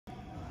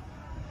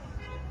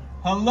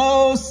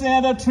Hello,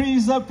 Santa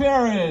Teresa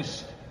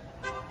Parish.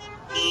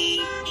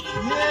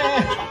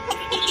 Yeah.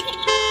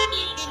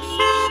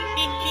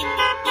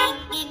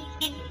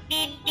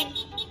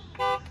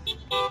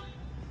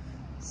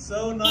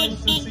 So nice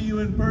to see you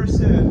in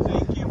person.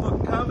 Thank you for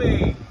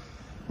coming.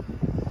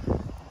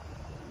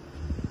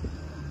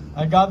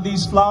 I got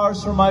these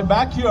flowers from my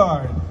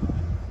backyard.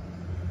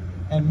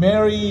 And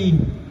Mary,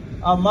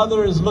 our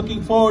mother, is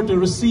looking forward to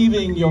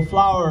receiving your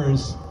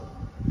flowers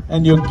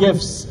and your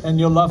gifts and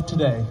your love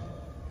today.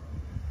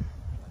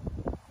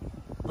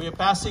 We are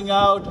passing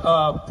out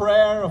a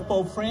prayer of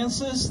Pope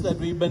Francis that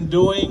we've been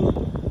doing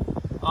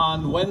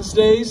on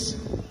Wednesdays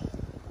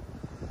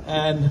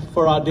and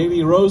for our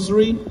daily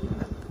rosary.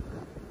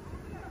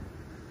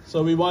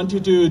 So we want you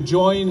to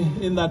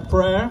join in that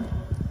prayer.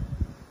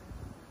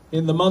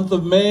 In the month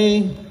of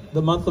May,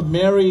 the month of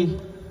Mary,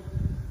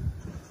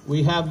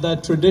 we have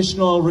that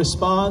traditional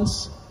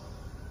response,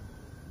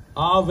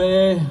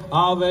 Ave,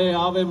 Ave,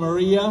 Ave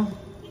Maria.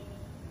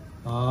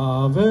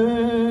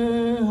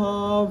 Ave,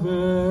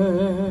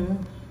 Ave,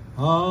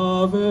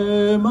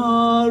 Ave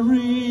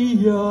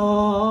Maria.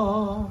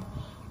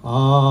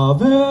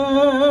 Ave,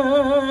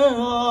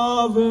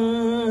 Ave,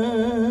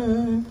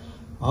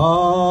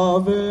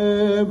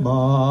 Ave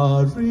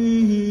Maria.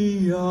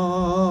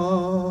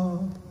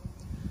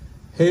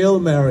 Hail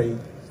Mary,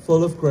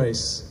 full of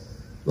grace,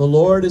 the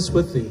Lord is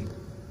with thee.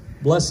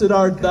 Blessed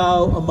art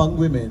thou among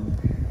women,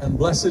 and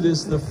blessed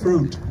is the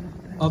fruit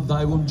of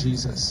thy womb,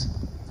 Jesus.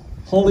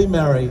 Holy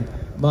Mary,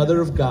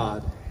 Mother of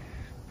God,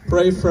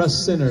 pray for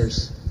us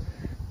sinners,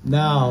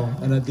 now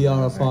and at the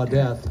hour of our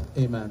death.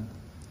 Amen.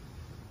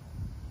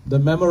 The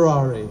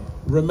Memorare.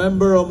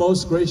 Remember, O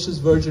most gracious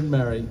Virgin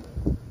Mary,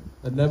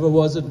 that never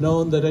was it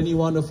known that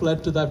anyone who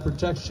fled to thy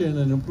protection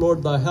and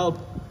implored thy help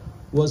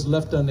was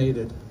left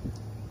unaided.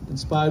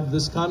 Inspired with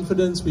this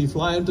confidence, we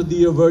fly unto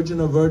thee, O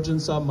Virgin of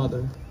Virgins, our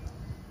Mother.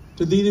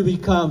 To thee we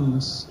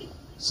comes,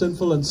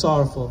 sinful and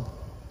sorrowful.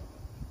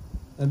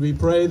 And we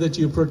pray that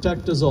you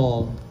protect us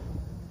all,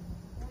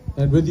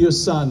 and with your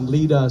Son,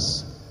 lead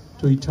us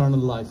to eternal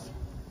life.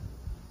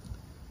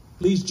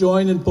 Please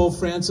join in Pope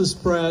Francis'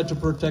 prayer to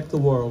protect the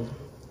world.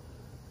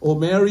 O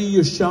Mary,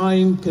 you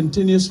shine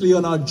continuously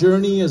on our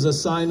journey as a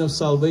sign of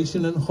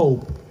salvation and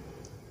hope.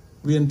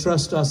 We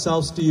entrust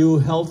ourselves to you,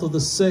 health of the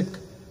sick,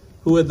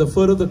 who at the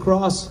foot of the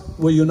cross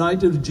were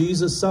united with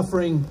Jesus'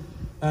 suffering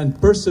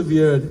and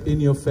persevered in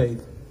your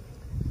faith.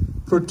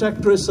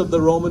 Protectress of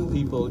the Roman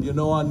people, you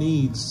know our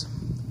needs,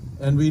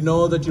 and we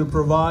know that you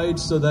provide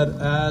so that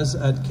as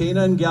at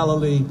Cana in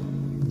Galilee,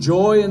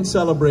 joy and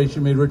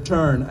celebration may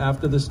return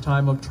after this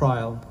time of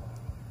trial.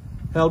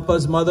 Help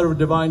us, Mother of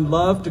Divine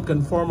Love, to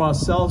conform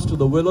ourselves to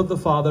the will of the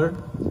Father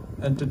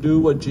and to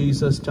do what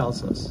Jesus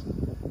tells us.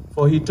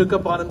 For he took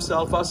upon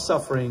himself our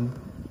suffering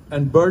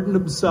and burdened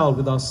himself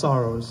with our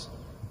sorrows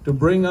to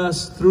bring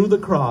us through the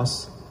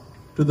cross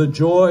to the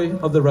joy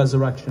of the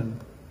resurrection.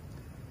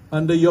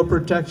 Under your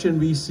protection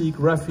we seek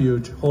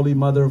refuge, Holy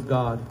Mother of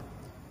God.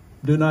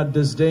 Do not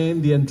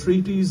disdain the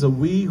entreaties of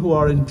we who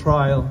are in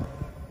trial,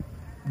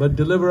 but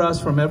deliver us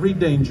from every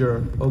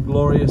danger, O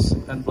glorious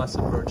and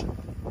blessed Virgin.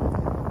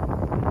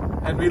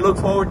 And we look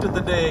forward to the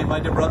day, my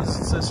dear brothers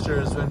and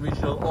sisters, when we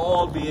shall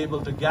all be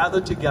able to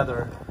gather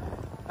together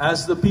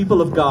as the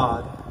people of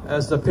God,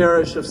 as the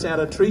parish of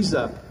Santa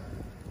Teresa,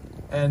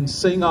 and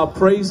sing our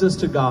praises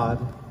to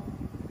God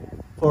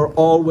for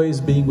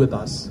always being with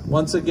us.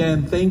 Once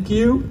again, thank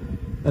you.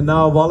 And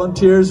now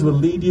volunteers will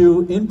lead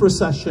you in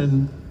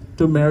procession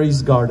to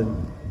Mary's garden.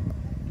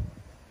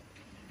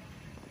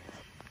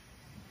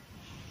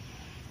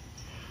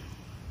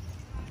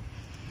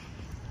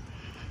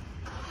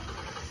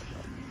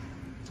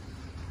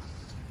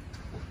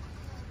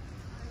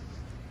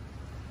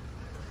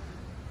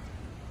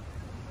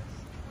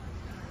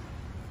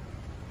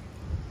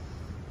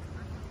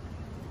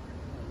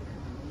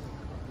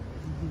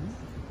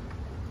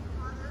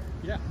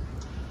 Yeah.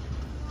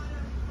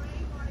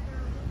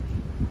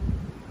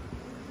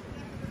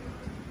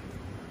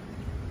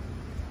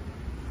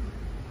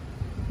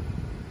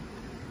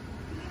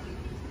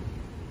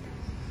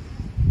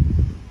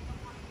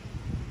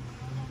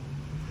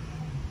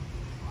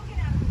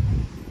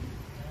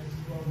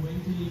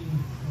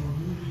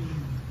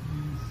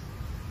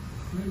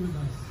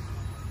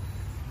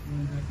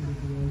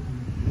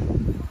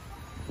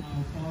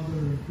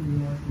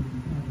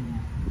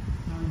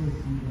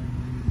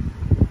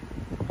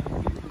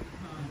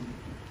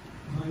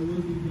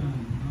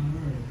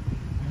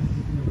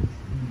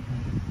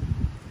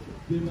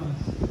 Give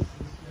us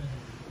this day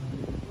our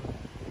daily bread,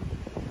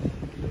 and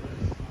forgive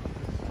us our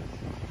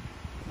trespasses,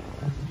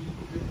 as we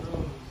forgive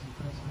those who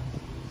trespass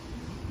against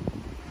us.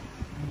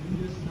 And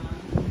lead us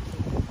not into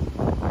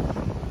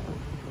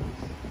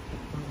temptation,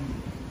 but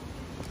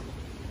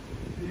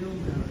Hail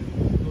Mary,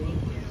 full of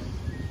grace,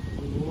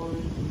 the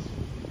Lord is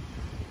with thee.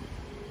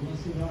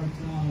 Blessed art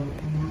thou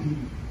among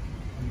women,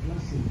 and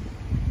blessed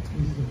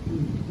is the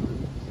fruit of thy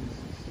womb,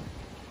 Jesus.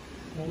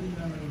 Holy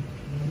Mary,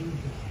 Mother of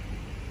God,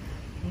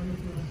 pray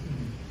for us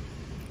sinners,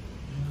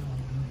 now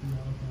and at the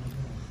hour of our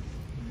death.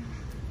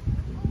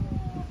 Amen.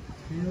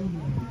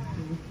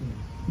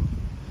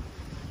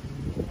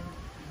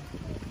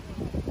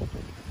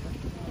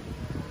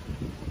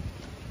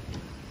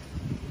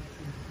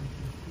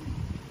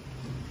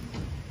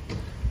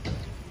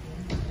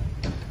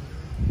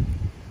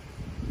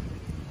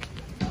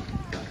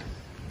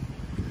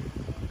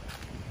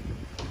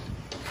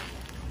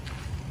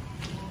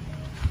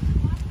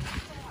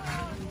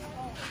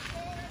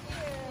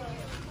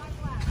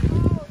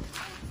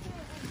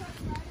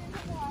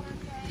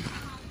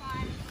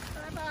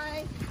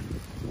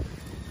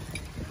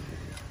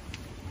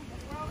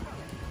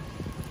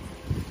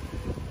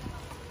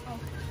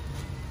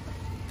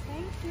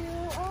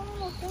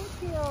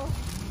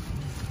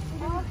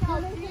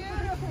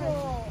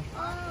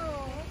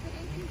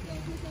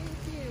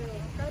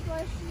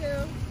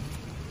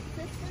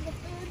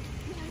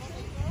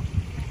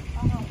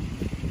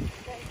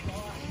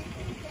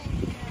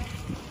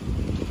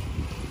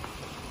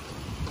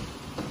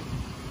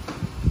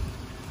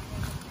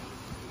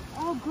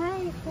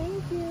 Great,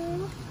 thank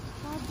you.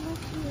 God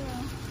bless you.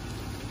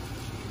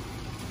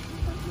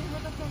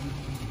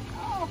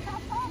 Oh, how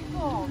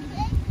thoughtful.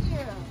 Thank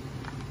you.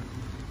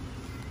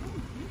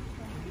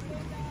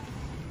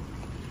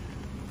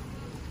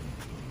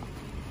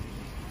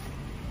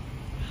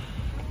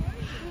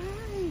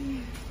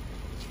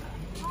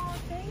 Oh,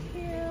 thank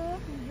you.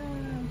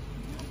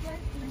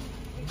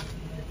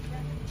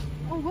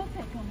 Oh, we'll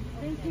take them.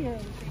 Thank you.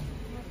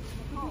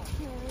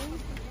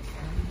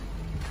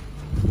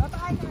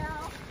 Bye-bye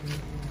now.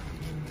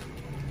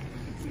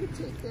 You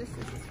take this.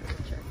 This is for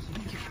the church.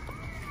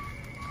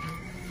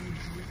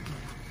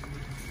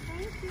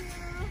 Thank you.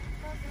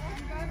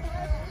 God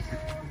bless you.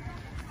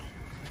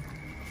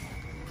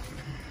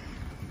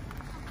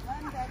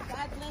 Linda,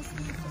 God bless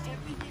you for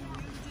everything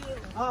you do.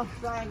 Oh,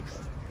 thanks.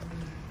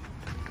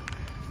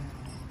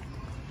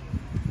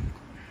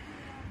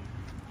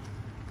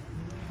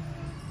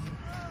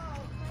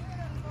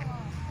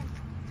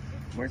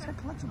 Where's her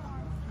collection?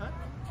 Huh?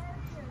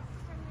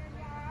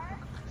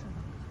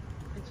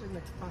 It's in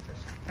the Procession.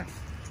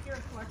 It's your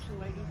collection,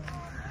 lady.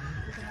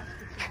 You can ask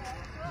for some.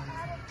 We'll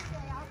add it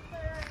today. I'll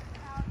clear it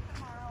out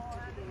tomorrow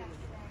or the next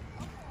day.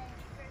 Okay.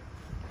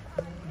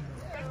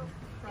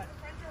 Right.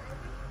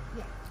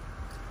 Yeah.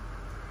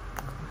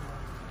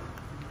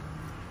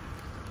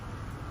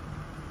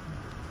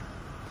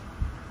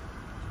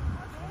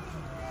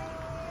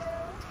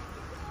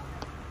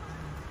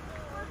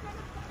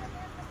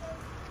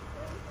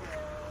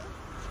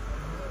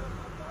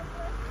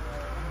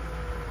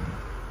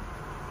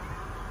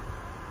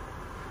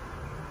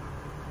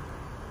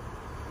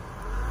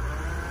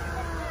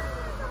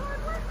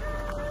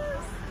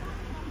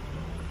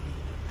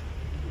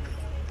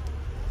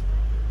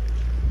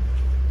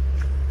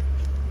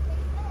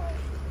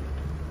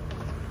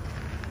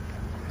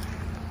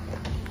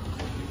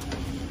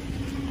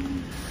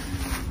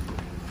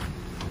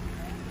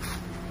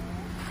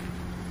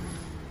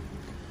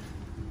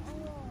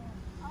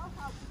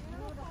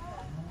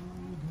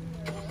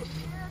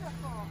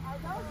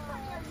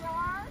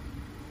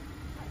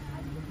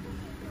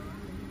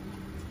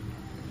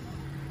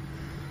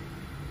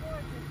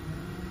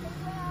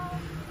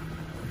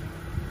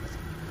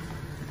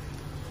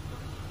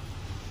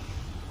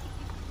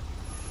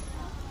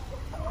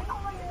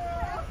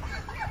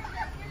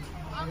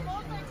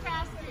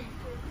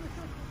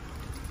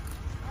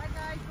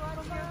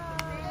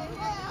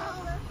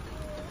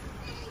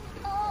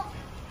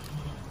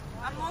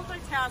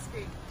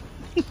 multitasking.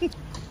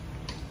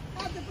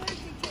 How'd the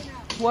birthday turn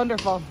out?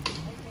 Wonderful.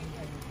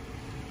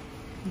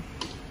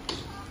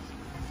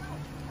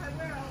 I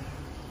will.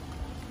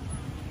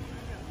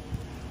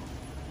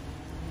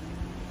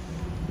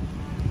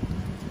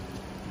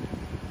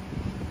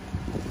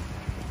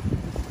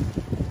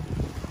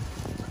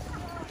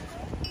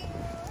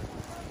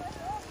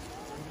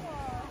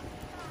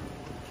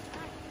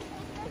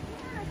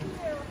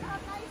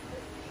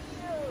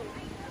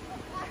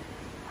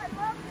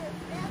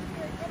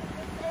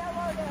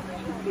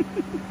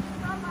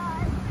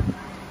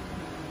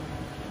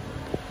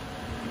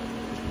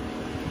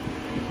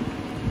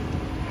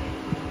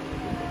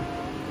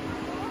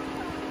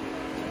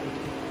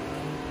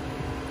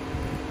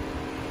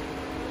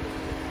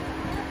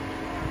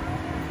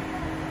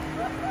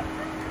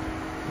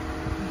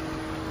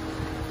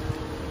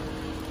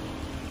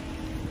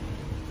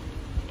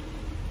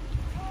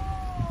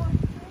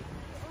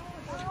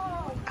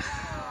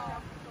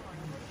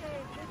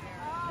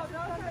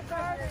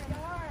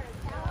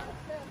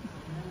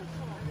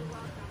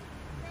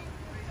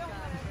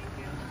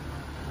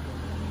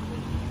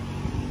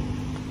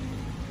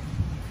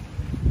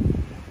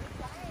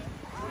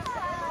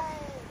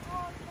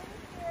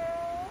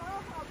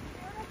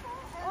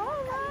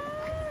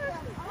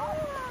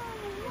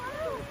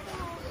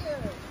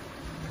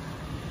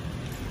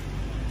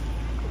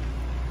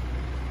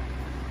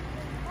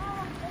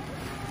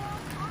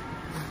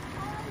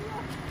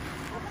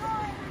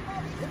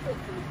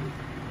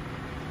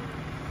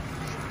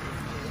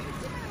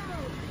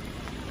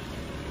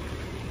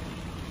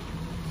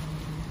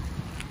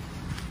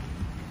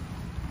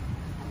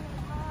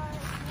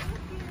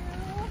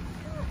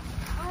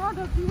 Oh,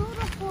 they're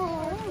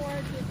beautiful.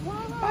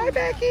 Wow. Bye,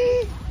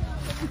 Becky.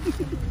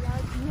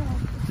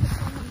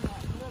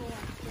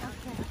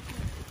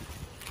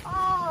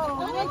 Oh,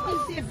 look at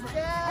this.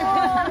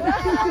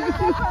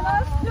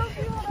 That's still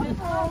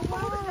beautiful.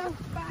 Wow.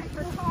 Buy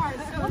her card.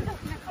 So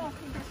Nicole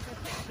can get this.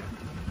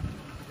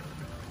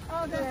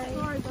 Oh, that's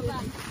gorgeous.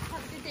 Have a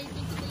good day. Thank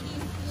you,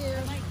 ladies.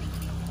 Thank you.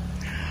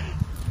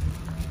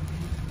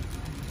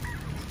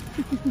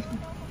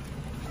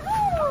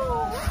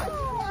 Oh,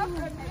 from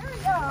their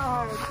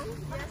yard.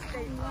 Yes,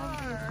 they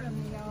are. From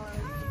the yard.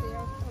 They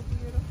are so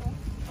beautiful.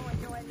 Oh, I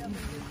know. I love them.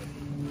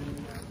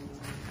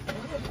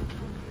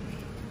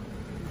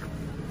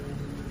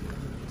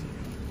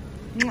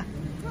 Mwah.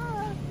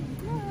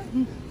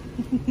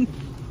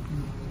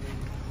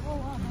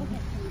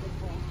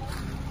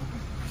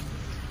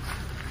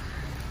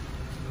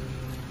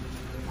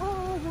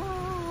 Oh,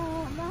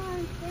 wow.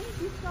 Nice. Thank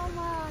you so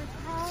much.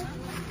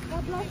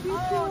 God bless you too.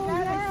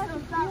 That is so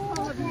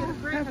thoughtful of you to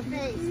bring a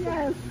vase.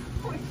 Yes.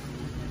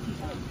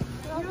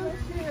 You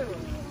too.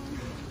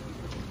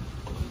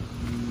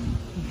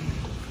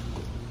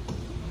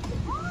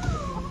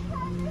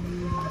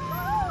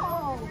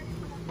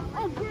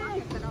 Oh,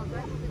 good.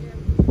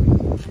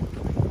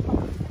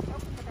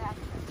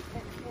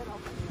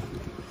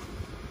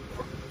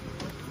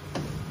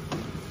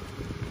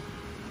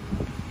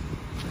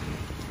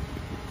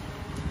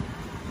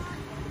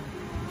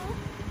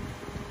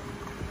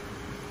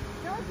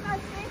 Those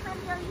must be from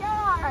your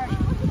yard.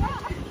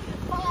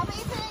 Bobby,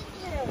 thank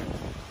you.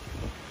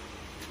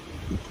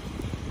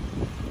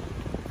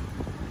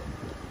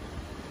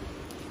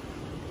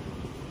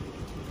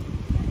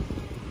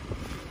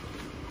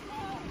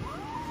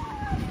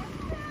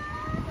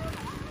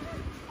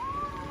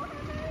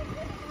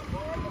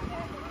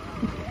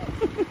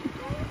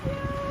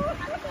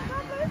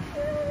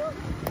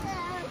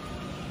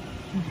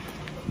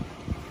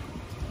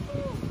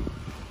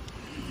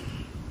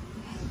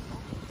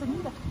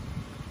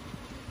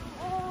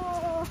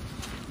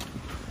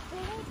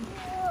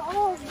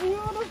 Oh,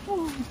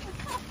 beautiful.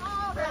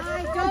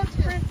 Don't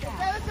print that.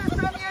 Those are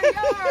from your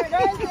yard,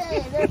 aren't they?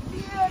 They're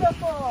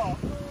beautiful.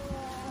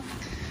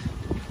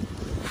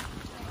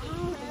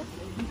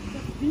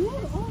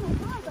 Beautiful. Oh my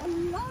gosh, I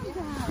love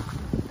that.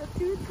 The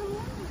two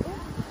colors.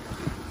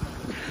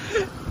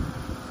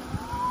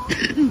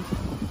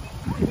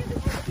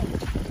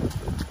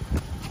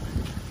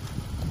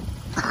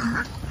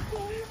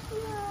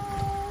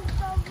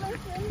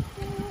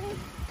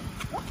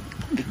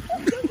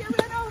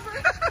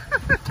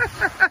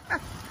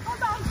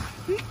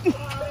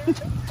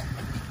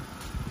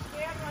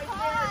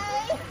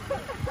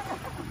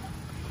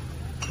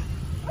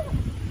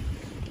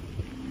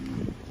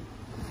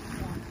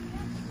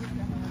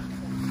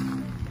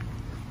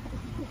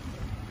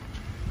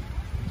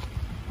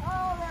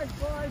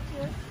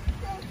 Gorgeous.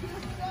 Thank you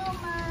so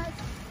much.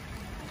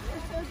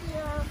 You're so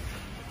dear.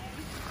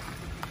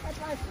 God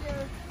bless you.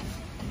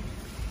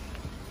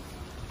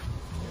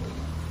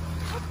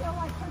 I feel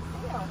like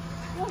Curcio.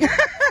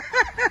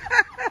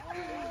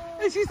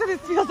 She said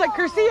it feels like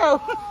Curcio.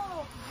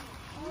 Oh,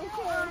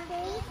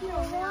 thank you.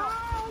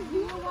 Wow,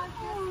 you want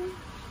this?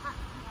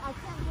 I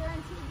can't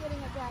guarantee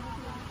getting it back to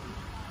you.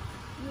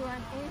 You are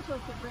an angel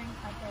to bring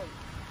a date.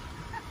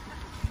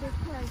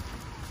 Because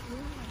you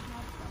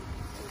have some.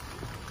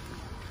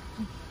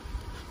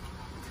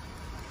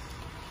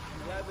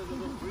 Glad there's a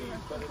little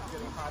breeze, but it's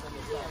getting hot in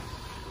the sun.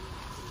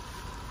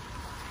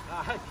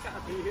 I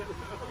can't be here.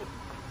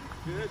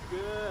 Good,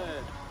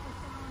 good.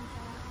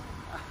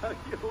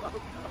 You're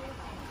welcome.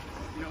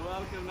 You're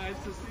welcome. Nice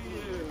to see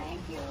you.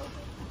 Thank you.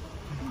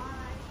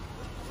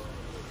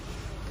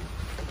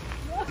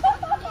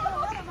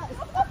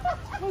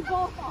 We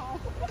both are.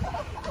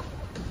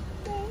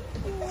 Thank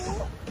you.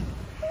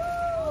 Oh,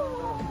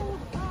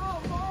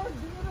 more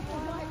beautiful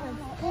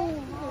diamonds.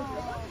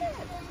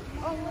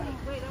 Oh,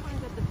 wait, I want to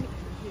get the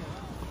picture here.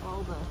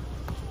 All the.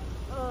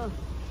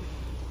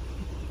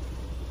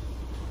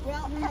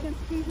 Well, you can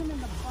squeeze them in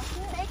the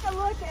bucket. Take a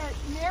look at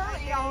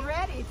Mary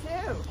already,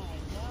 too.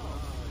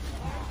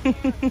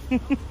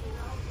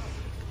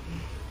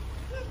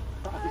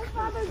 Hi,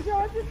 Father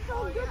George. It's so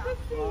good to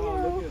see you.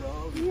 Look at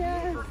all these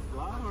Yes.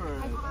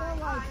 flowers. I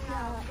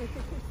feel like it's a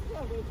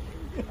facility.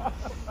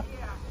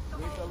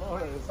 Big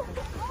Dolores. Oh,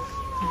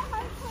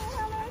 hi,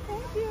 Taylor.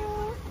 Thank you.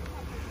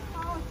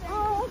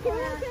 Oh,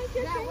 okay. Thank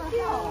you. Thank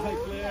you. Hi,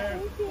 Claire.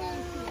 Thank you.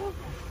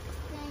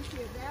 Thank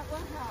you. That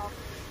will help.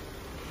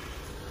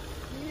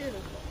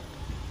 Beautiful.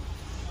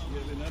 You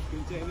have enough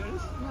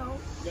containers? No.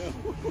 No.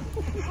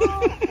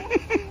 Oh,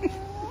 thank you.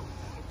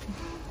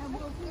 And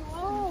we'll do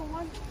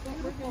one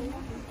beautiful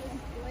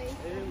place.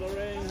 Hey,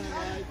 Lorraine.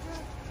 Hi.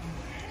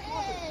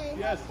 Hey,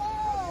 Yes.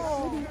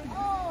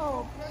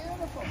 Oh,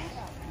 beautiful.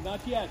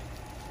 Not yet.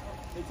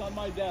 It's on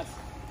my desk.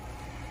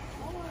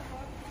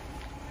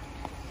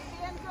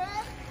 Feeling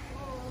good?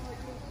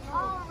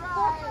 All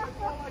right.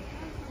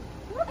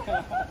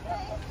 Thank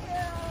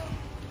you.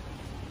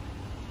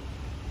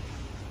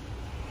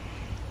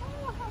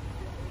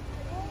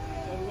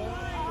 Hello.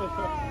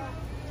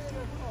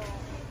 Beautiful.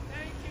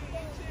 Thank you.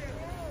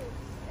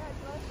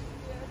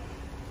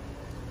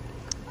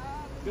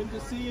 Good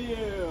to see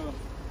you.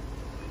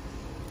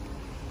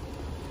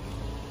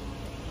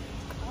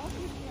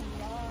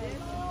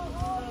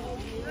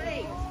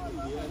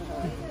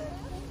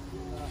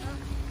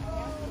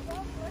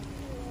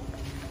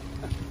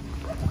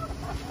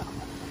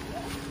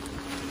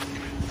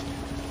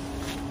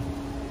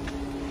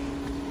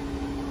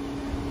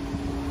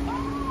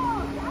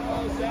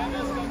 Oh,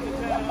 Santa's come to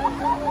town.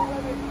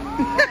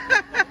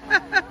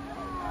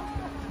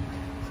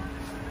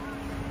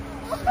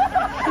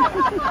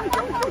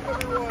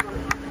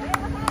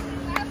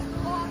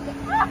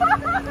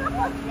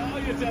 Now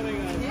you're telling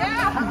us.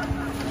 Yeah.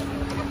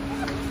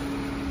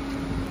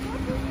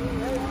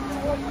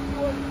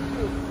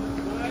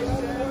 Nice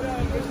Santa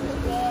and Mrs.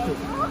 Claus.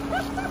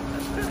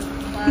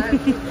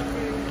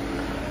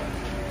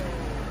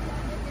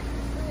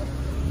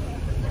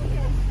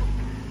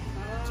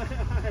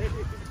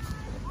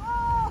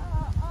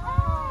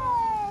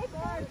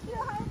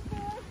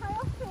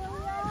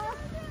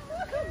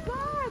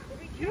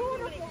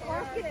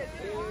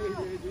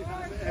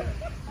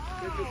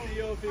 Good to see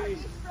you, Opie.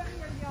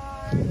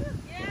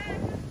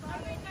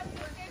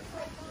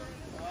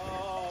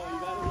 Oh, you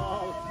got it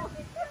all.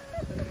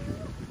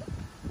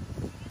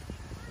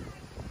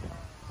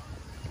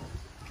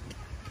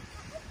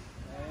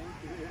 Thank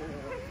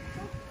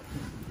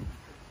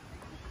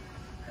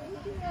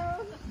you.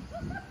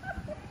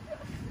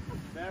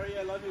 Mary,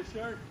 I love your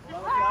shirt. A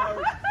lot of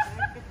flowers.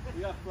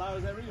 You got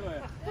flowers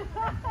everywhere.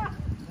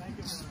 Thank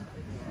you.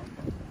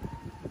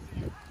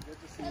 Good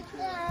to see you.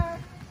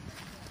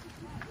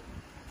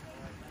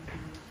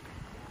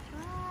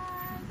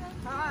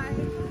 Hi.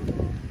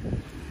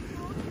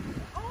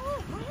 Oh,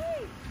 hey,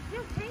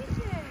 you're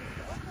patient.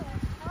 Okay.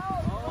 Oh,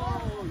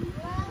 you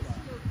bless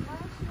you.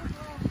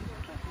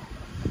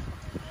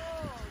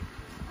 Oh,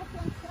 I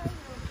can tell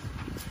you.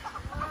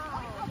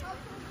 Wow.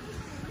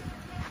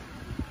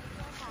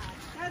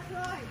 That's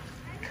right.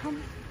 Come.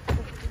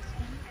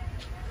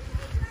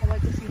 I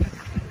like to see the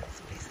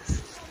faces.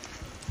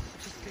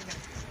 Just do that.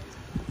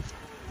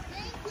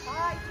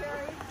 Hi,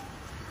 Terry.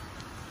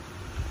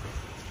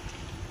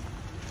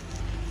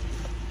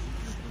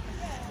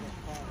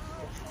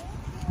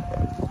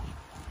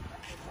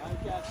 Hi,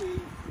 Kathy.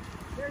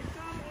 There's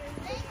some in.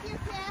 Thank you,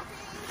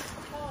 Kathy.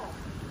 Oh.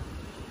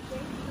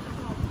 Thank you.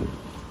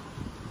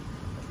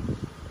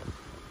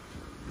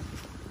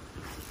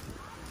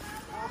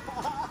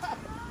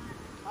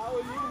 How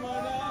are you,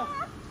 Mona?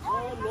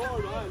 Oh,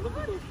 Lord,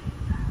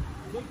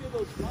 look at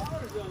those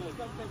flowers on it.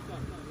 Come.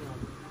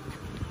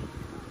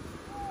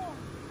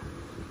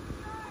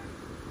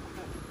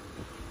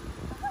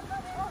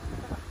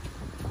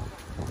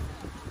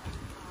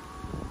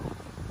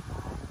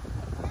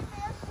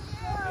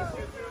 Miss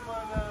you too,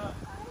 Mona.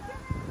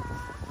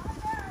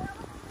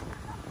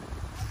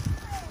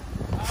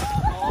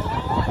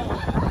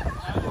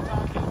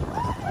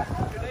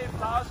 Today,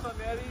 flowers for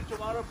Mary,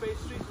 tomorrow,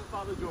 pastries for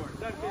Father George.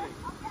 No, I'm kidding.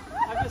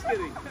 I'm just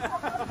kidding.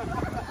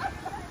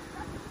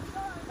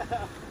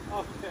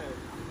 Okay.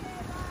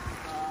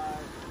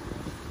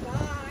 Bye.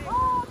 Bye.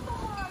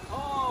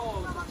 Oh,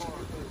 some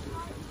more.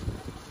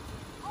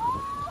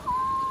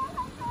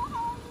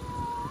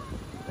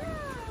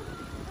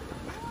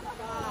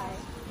 Bye.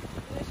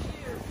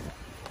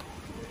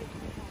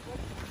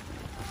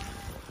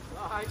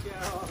 Hi,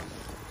 Carol.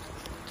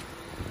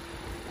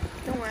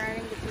 Don't worry, I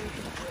didn't get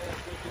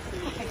Good to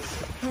see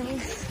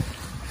you.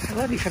 I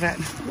love you for that.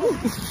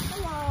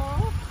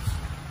 Hello.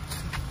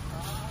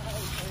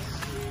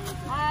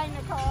 Hi,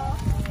 Nicole.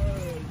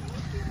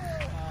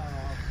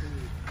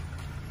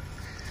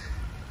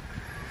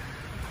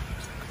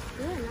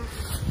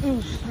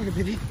 Okay,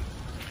 baby.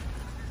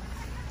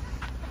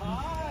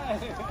 Hi.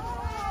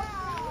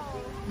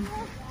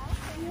 Beautiful.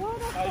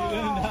 How you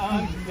doing,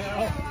 Don?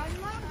 Carol? I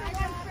love that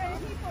I'm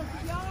friends people's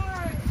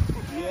yard.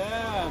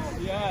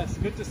 Yes.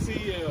 Good to see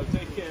you.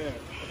 Take care.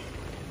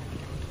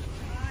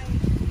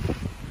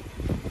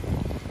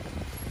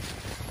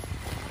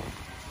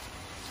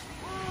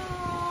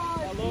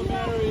 Hello,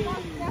 Mary.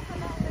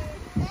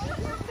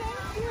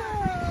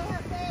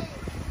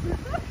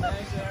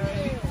 Thanks,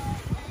 Mary.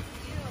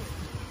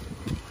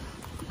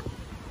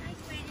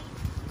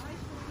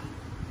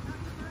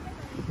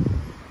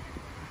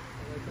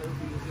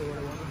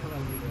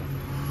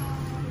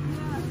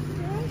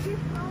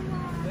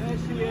 There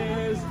she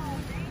is.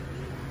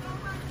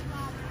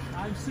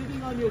 I'm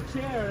sitting on your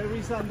chair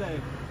every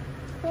Sunday.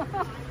 Thank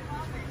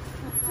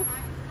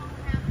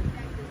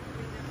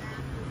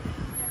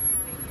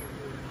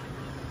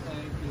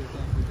you,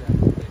 Jackie.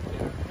 Take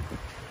care.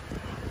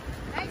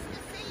 Nice to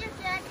see you,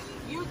 Jackie.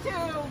 You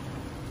too.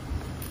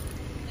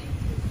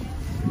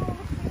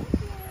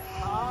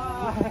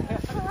 Hi.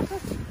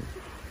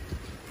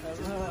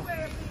 Hello.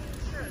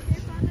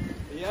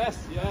 Yes,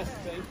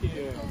 thank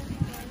you.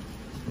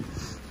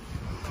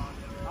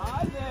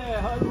 Hi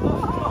there,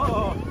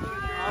 hello.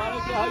 Hi,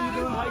 how you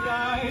doing? Hi,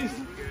 guys.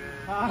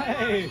 Hi.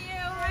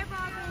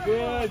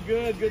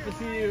 Good to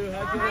see you.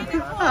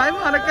 Hi,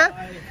 Monica.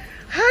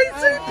 Hi,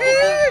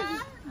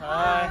 sweetie.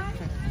 Hi.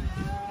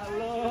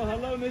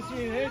 Hello, Miss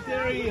Jean. Hey,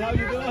 Terry, how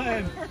you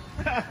doing?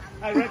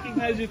 I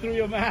recognize you through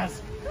your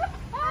mask.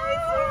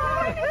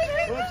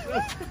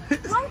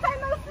 Long time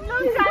no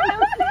see.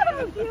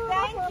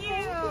 Thank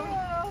you.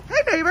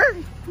 Hi, neighbor.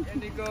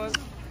 And he goes.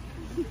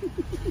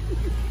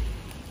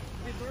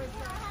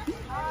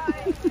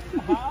 Hi.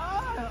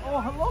 Hi. Oh,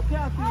 hello,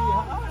 Kathy.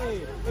 Hi.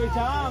 Hey,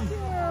 Tom.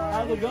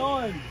 How's it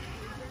going?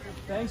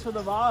 Thanks for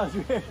the vase.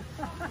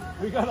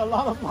 We got a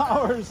lot of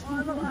flowers.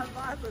 I don't have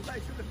violence. I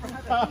should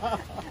have brought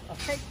it.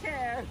 Take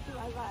care.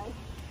 Bye-bye.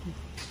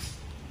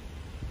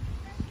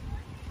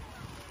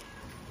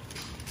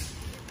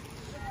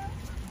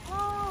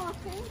 Oh,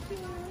 thank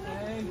you.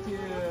 Thank you.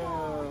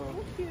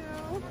 Thank you.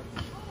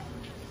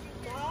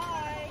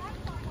 Bye.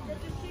 Good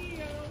to see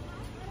you.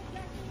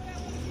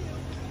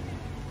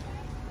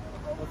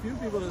 A few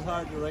people it's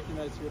hard to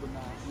recognize through the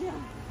mask. Yeah.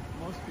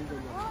 Most people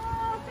don't. Oh,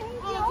 thank you.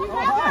 Oh,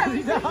 hi.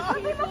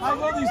 I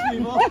know these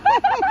people. I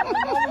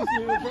know these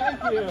people. Thank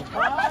you.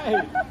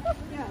 Hi.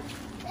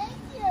 Thank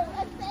you.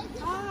 And thank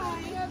you for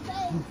your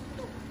face.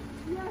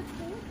 Yes,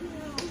 thank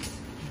you.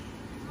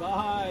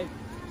 Bye.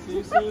 See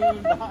you soon.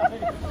 Bye.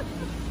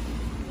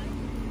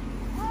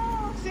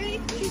 Oh,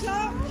 See? She's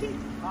up.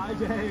 Hi,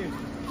 Dave.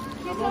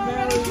 Hello,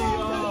 Mary.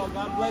 Oh,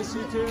 God bless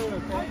you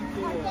too. Thank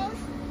you. Are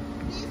those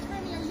these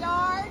from your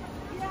yard?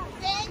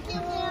 Thank you,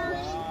 Mary.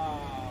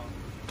 Wow.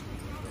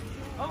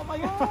 Oh my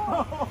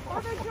God.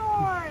 Mother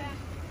George.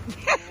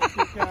 Thank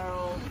you,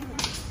 Carol.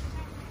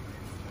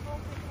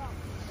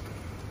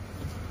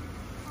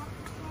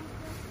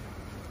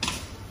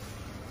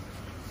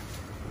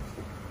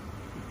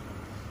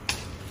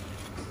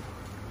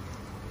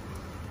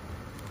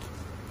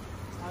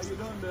 How you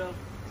doing, Bill?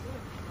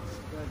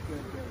 Good,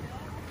 good, good.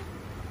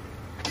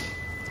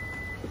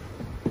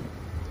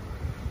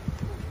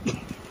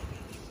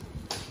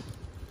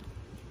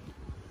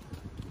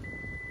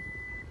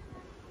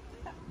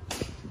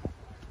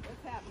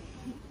 What's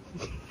happening?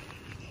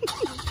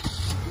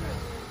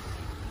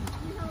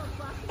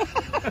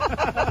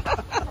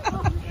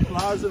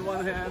 Flowers in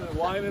one hand and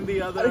wine in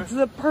the other. It's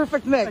the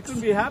perfect I mix.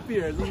 couldn't be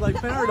happier. This is like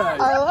paradise.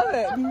 I love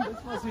it.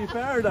 This must be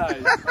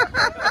paradise.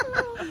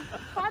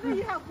 Father,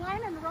 you have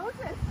wine and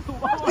roses.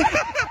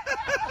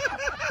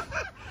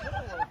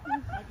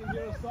 I can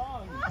hear a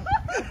song.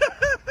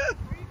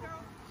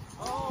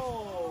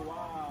 Oh,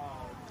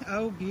 wow.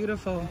 Oh,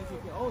 beautiful.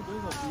 Oh,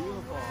 those are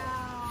beautiful.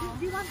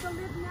 Do you want the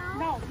lid now?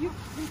 No, you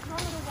throw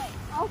it away.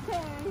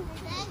 Okay.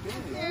 Thank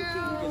you. You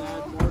can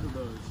add more to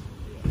those.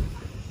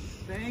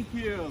 Thank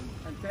you.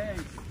 And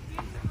thanks.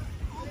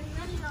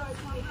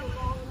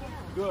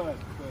 Good,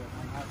 good.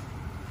 I'm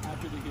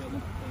happy to hear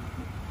that. Thank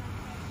you.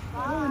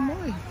 Holy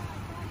moly.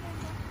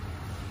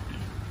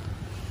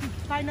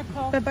 Bye,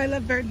 Nicole. Bye-bye,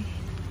 lovebird.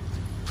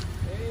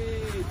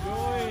 Hey,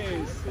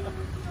 Joyce.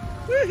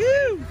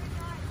 Woohoo!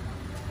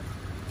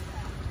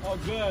 Oh,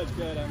 good,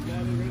 good. I'm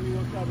glad it really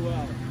worked out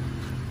well.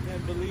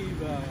 Can't believe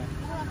the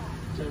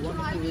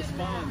wonderful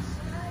response.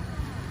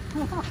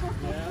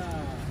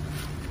 Yeah.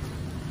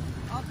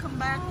 I'll come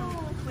back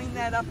and clean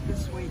that up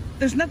this week.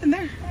 There's nothing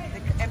there.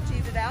 They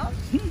emptied it out?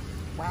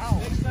 Wow.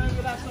 Next time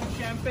we'll have some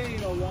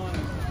champagne or wine.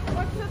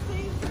 What's the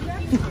thing?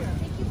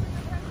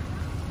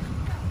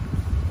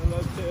 Hello,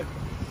 too.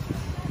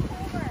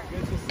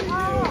 Good to see you.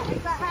 Oh,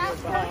 is the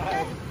half Bye.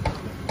 birthday?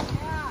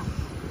 Yeah.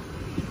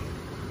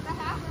 The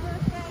half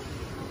birthday?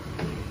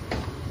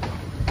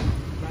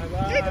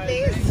 Bye-bye. Hey,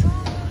 puppies.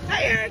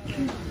 Hi, Eric.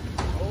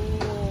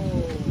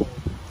 Oh.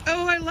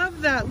 Oh, I love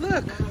that.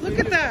 Look. Look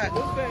at that.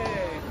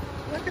 Okay.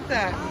 Look at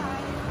that.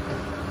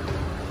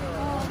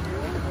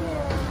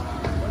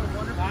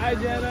 Hi,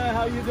 Jenna.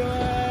 How you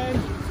doing?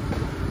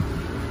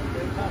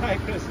 Hi,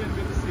 Kristen.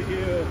 Good to see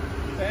you.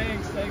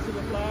 Thanks. Thanks for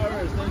the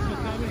flowers. Thanks for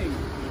coming.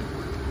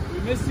 We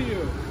miss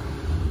you.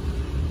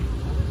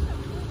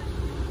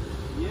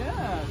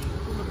 Yeah.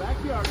 From the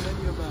backyard,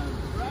 many of them.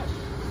 Fresh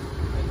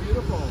and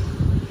beautiful.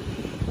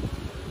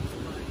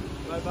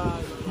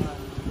 Bye-bye. Bye-bye.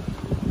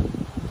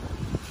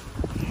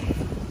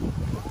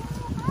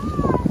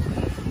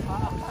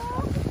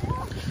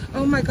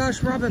 Oh my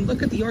gosh, Robin,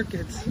 look at the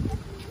orchids.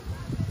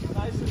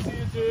 Nice to see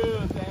you too.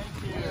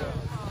 Thank you.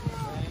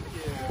 Thank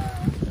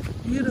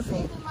you.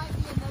 Beautiful. There might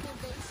be another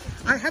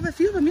basic. I have a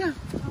few of them, yeah.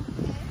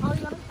 Oh,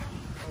 you want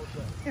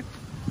Here.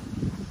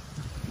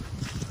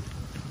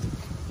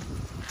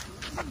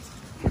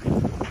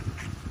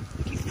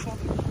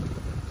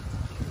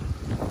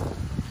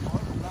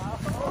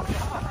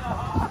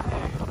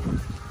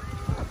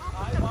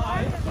 Hi,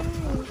 Mike.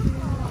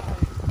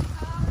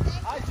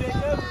 Hi,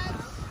 Jacob.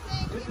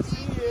 Good to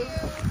see you.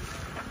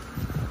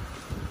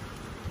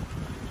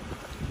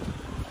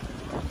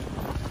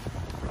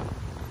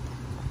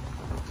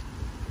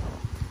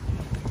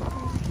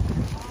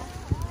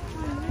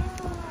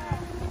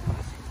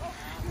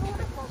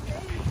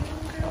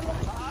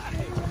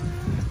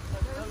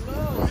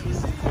 Hello, good to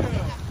see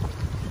you.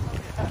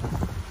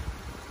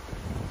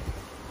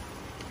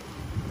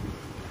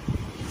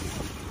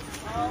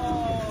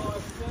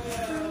 Oh,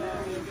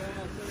 Sarah,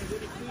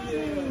 good to see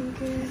you.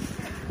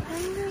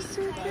 Nice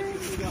to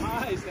see the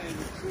eyes,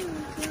 Sandy.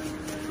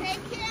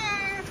 Take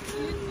care.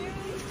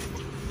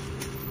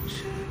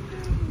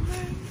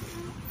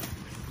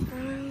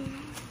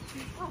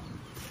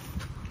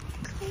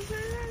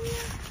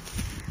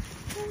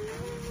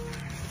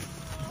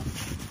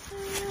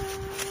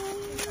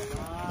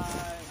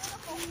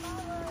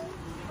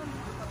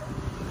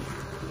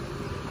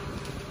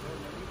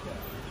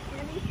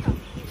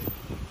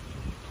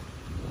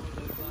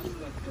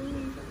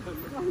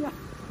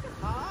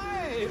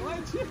 Hi,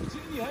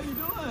 Ginny, how you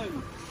doing?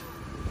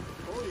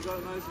 Oh, you got a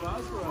nice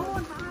vase for us. Oh,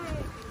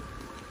 nice.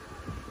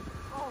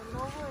 Oh,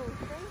 no way.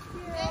 Thank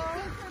you.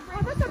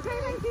 Oh, that's a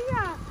great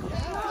idea.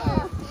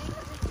 Yeah.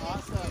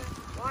 Awesome.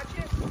 Watch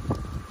it.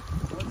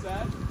 What's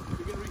that?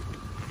 You can read.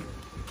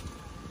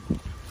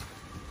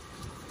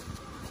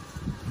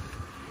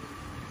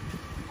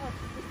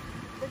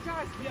 The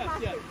jars, Yes,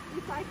 plastic, yes.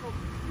 recycled.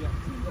 Yeah.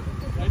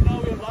 Right now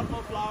we have a lot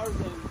more flowers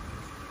and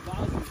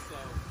vases, so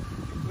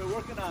we're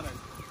working on it.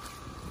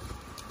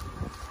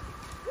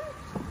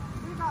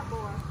 We got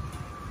more.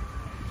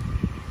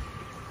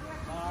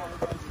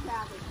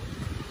 Cabbage.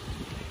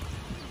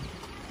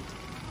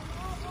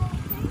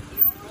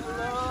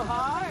 Hello,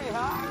 hi.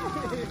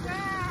 Yes.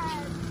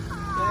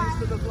 Thanks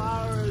for the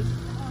flowers.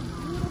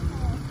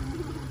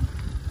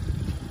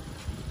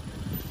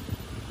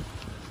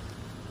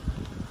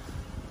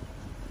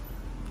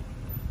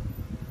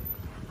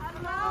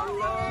 Hello.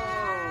 Hello.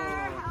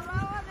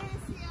 Hello,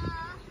 Alicia.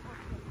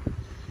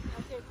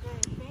 Okay,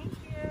 great. Thank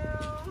you.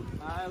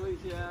 Hi,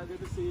 Alicia. Good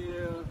to see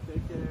you.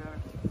 Take care.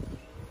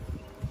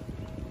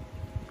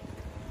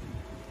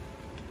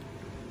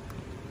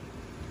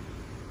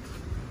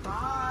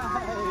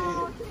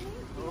 Hi.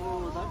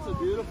 Oh, that's a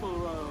beautiful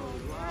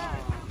rose. Wow.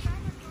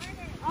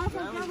 Awesome.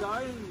 Grandma's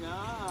garden.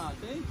 Yeah.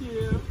 Thank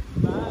you.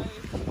 Bye.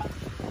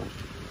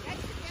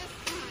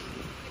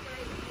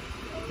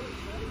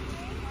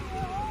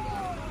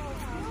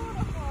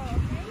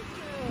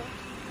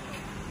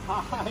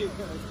 Hi.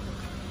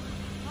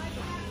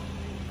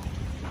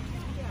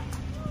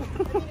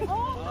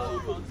 Oh, you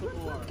found some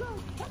more. Good.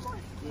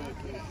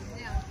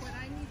 Now, what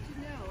I need to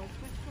know is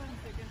which ones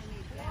they're going to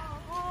need now.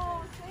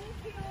 Oh, thank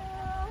you.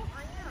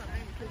 I know.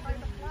 I'm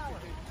presenting the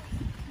flowers.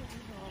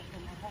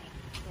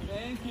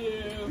 Thank you.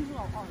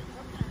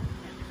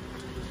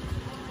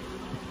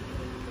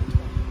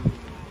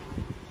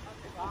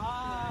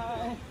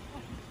 Hi.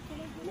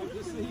 Good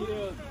to see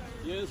you.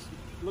 Yes,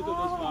 look at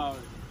those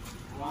flowers.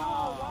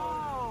 Wow.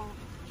 Wow.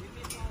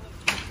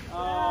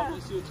 Oh,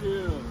 miss you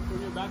too. From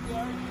your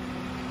backyard?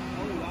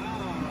 Oh,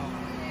 wow.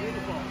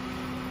 Beautiful.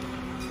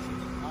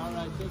 All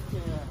right, take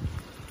care.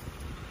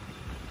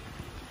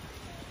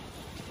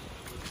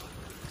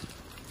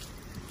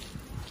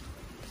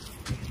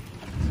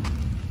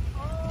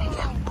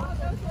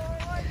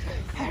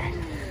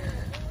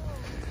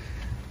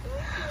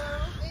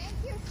 Thank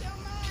you so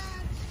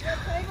much. We'll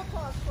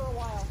tablecloths for a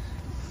while.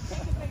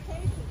 Take a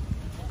vacation.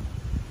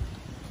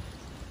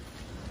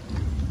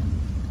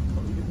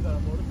 Oh, you just got a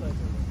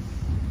motorcycle.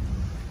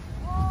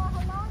 Oh,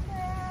 hello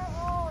there.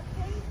 Oh,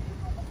 thank you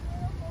for the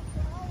beautiful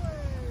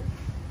flowers.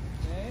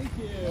 Thank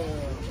you.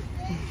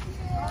 Thank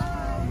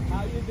you.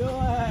 How you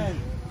doing?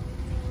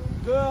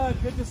 Good.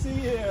 Good to see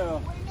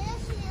you. We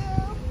miss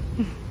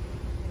you.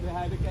 Say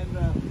hi to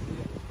Kendra. See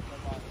ya.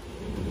 Bye-bye.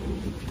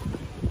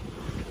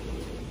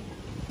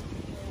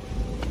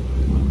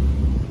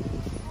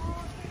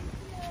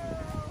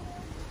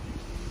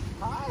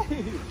 Hi.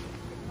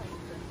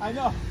 I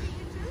know.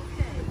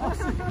 Oh,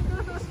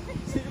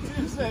 see you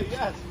Tuesday.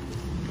 Yes.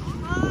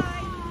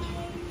 Hi.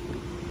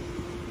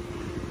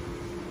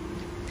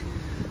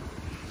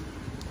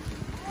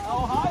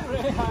 Oh, hi,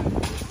 Ray. Hi,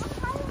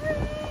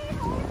 Ray.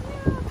 How are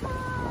you?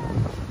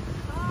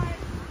 Hi.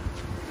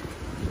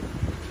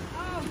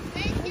 Oh,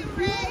 thank you,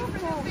 Ray, for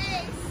the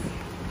vase.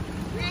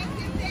 Thank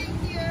you, thank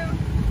you.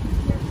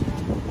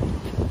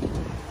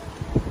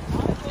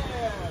 Hi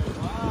there.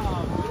 Wow,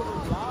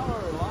 beautiful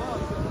flower. Wow,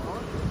 it's an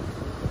orchid.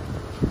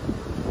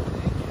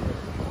 Thank you.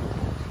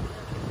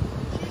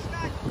 She's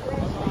got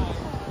Bye-bye.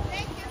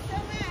 Thank you so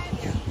much.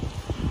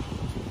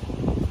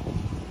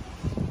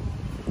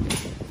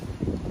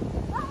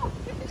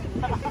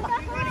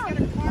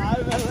 Hi,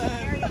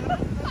 Belen.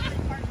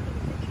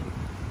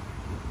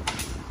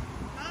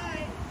 Hi.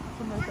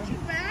 Aren't you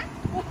back?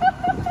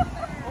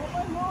 Oh,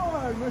 my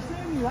Lord.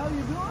 Mercedes, how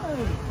you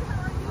doing?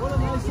 What a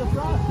nice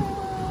surprise.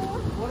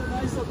 What a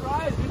nice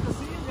surprise. Good to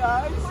see you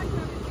guys.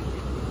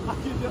 How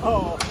you doing?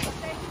 Oh.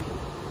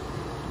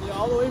 Yeah,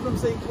 all the way from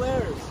St.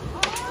 Clair's.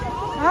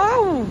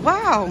 Oh,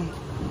 wow.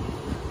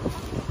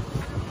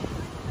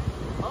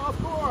 Oh, of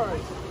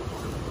course.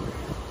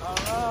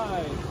 All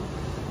right.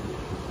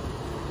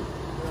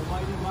 The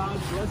Almighty God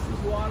bless His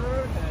water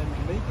and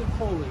make it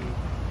holy,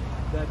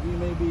 that we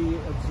may be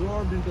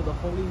absorbed into the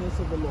holiness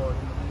of the Lord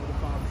in the name of the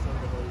Father, Son,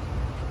 and the Holy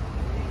Spirit.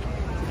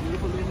 It's a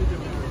beautiful image of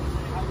Mary.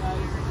 Hi,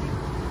 guys.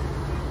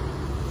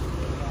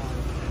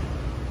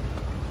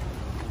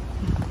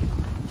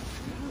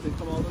 Yeah, they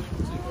come all the way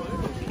from St.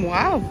 Clair's.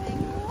 Wow.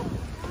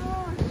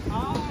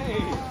 Hi.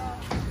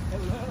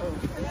 Hello.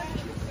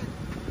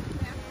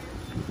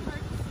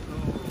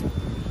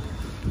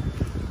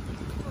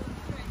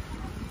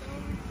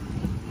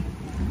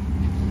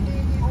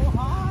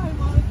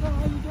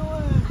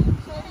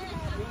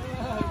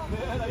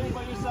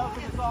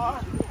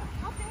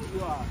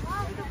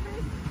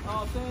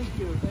 thank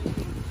you. Thank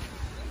you.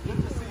 Good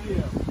to see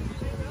you.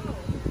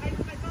 I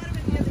got him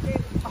in the other day.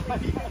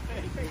 Yeah,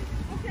 thank you.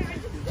 Okay, I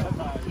just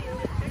Bye-bye.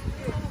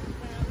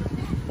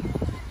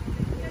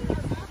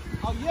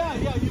 Oh,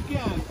 yeah, you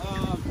can.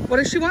 What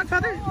does she want,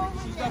 Father?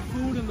 She's got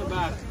food in the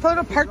back.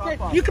 Father, park Drop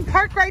right. off. You can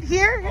park right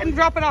here and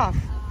drop it off.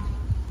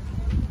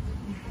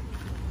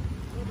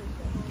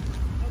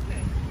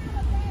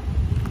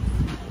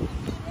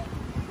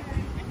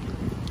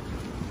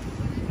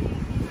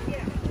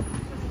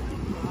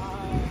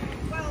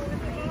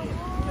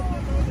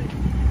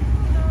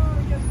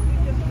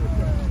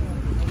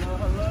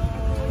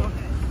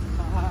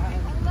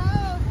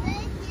 Hello,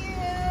 thank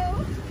you.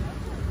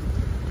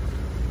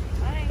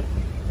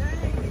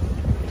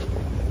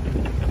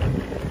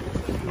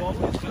 You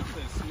always get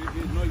this.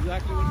 You know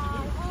exactly what to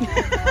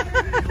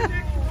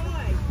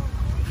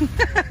do.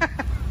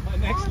 My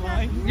next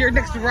line. Your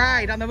next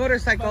ride on the My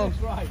motorcycle.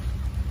 next ride.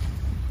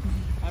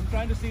 I'm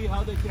trying to see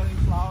how they're getting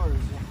flowers.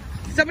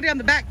 Somebody on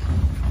the back.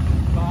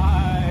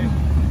 Bye.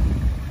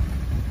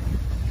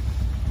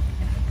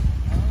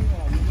 Oh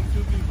yeah, you get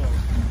two people.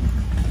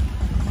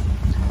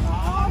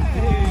 Hi.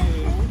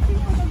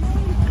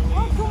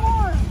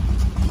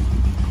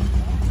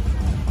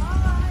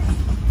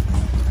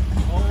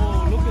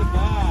 Oh, look at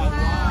that.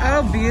 Wow.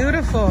 Oh,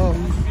 beautiful.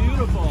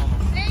 Beautiful.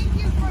 Thank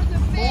you for the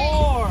base.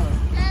 More.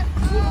 That's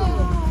so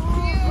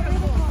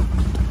beautiful.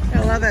 I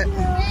love it.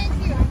 Thank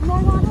you.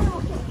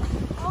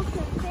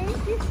 Okay, thank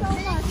you so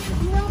much.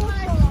 So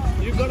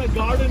much. You got a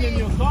garden in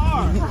your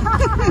car.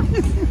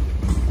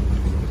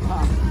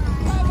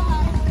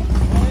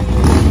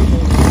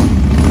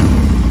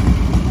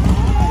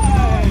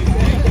 Hi,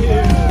 thank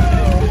you.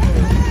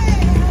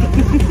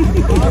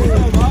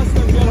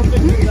 Awesome. Get a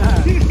picture of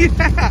that.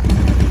 Yeah.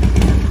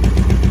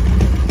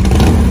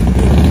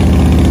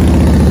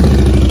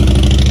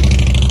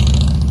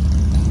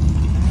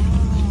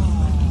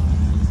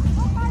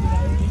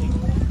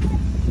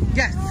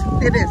 Yes,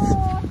 it is.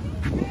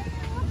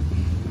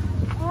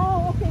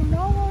 Oh, okay,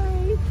 no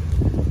worries.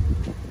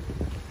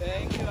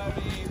 Thank you,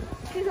 Irene.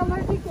 She's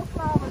allergic to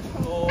flowers.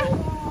 Oh,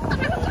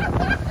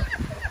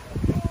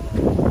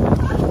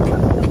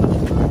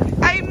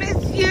 I miss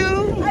you.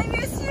 I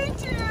miss you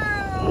too.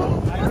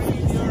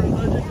 Irene, you're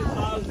allergic to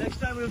flowers. Next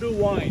time we'll do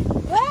wine.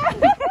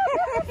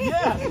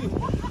 Yeah.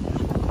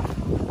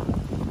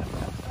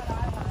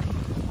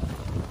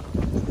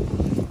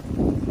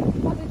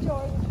 Mother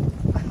Joy.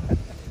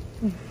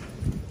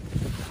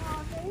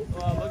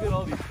 Wow, look at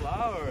all these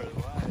flowers.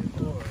 Wow,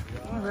 Lord.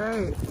 All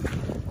right.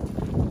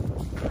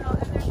 Well,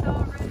 and there's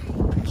already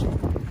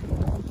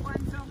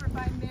one's over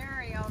by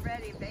Mary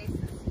already. Base is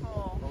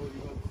full.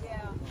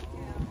 Yeah.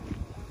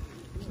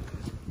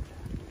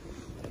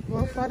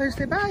 Well, Father,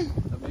 say bye.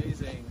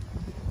 Amazing.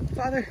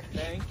 Father.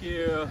 Thank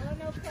you.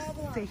 No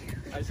problem. Say.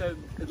 I said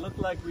it looked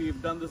like we've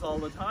done this all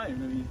the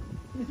time. I mean,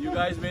 you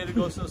guys made it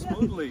go so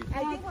smoothly.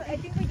 I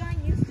think we got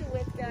used to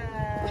it.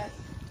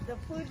 The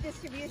food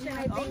distribution.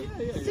 I Oh, think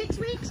yeah. 6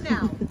 weeks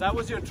now. That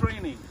was your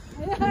training.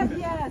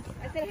 Yes.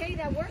 I said, hey,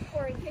 that worked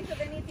for in case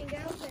of anything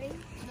else. Eh?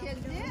 It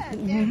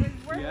did. It was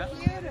worked Yeah.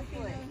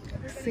 beautifully.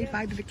 Say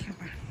bye to the camera.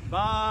 Do you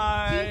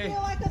Bye.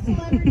 feel like a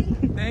celebrity?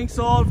 Thanks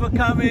all for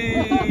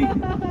coming.